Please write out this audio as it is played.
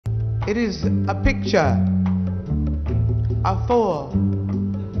It is a picture of 4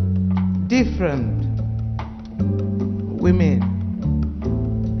 different women,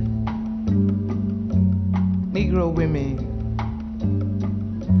 Negro women.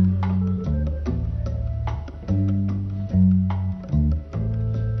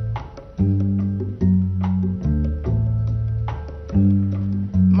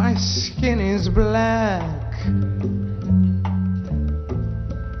 My skin is black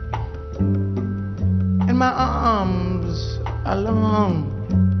and my arms are long.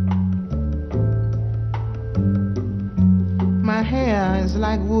 My hair is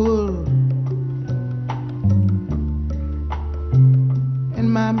like wool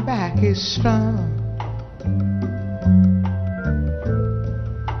and my back is strong.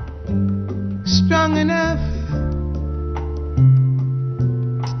 Strong enough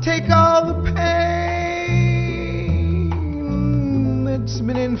to take all the pain that's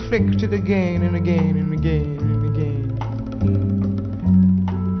been inflicted again and again and again and again.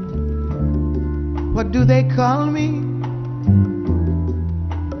 What do they call me?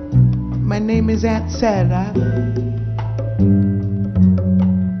 My name is Aunt Sarah.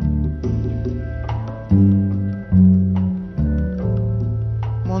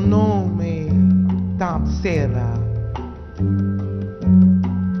 Mon nom est Aunt Sarah.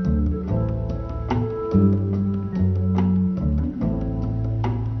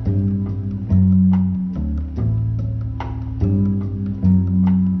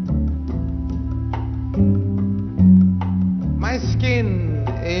 My skin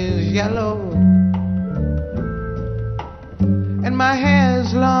is yellow and my hair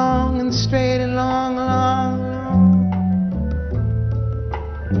is long and straight and long, long, long,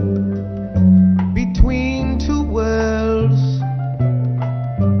 between 2 worlds.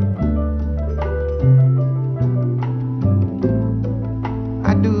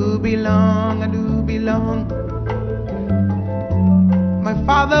 I do belong, I do belong. My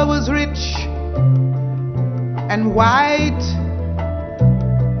father was rich and white.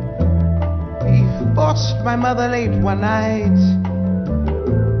 He forced my mother late one night.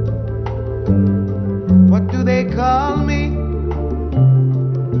 What do they call me?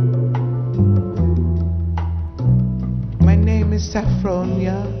 My name is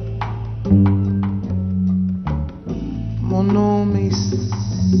Saffronia. Mon nom est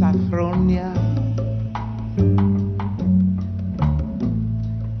Saffronia.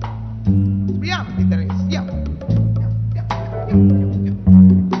 Yeah, Peter, yeah.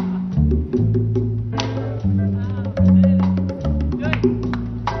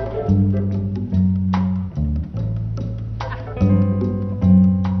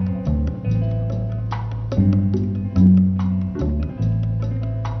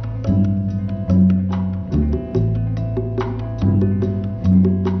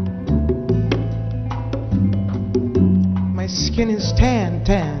 My skin is tan,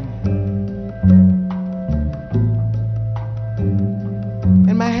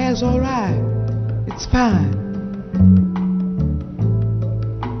 and my hair's all right. It's fine.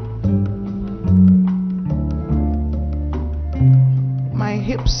 My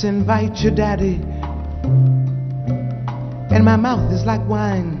hips invite your daddy, and my mouth is like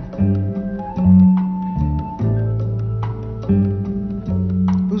wine.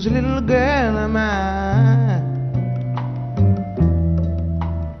 Who's a little girl am I?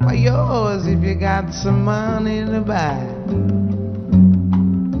 Why, yours if you got some money to buy.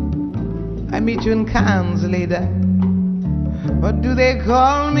 I meet you in Cannes later. What do they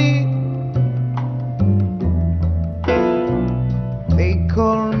call me? They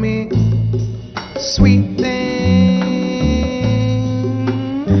call me sweet thing.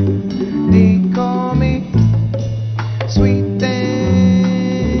 They call me sweet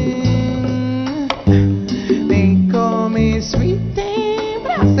thing. They call me sweet thing.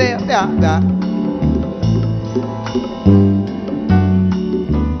 But I say, yeah.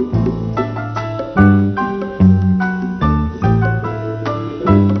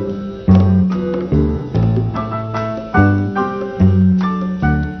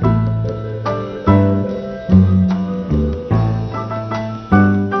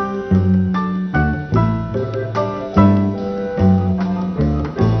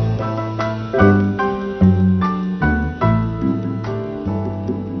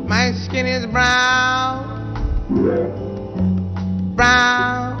 My skin is brown,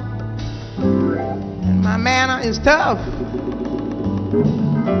 brown, and my manner is tough.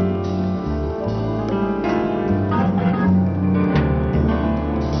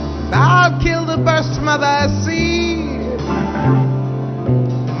 I'll kill the first mother I see.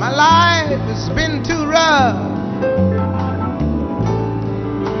 My life has been too rough.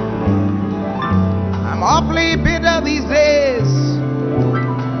 I'm awfully bitter these days,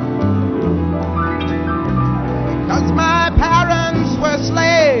 'cause my parents were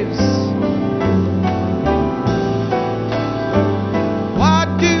slaves.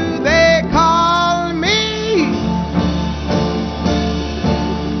 What do they call me?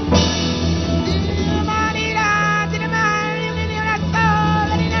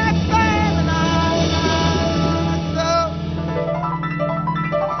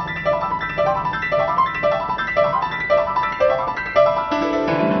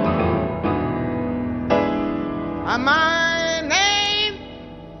 My name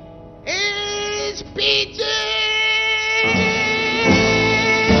is Peter.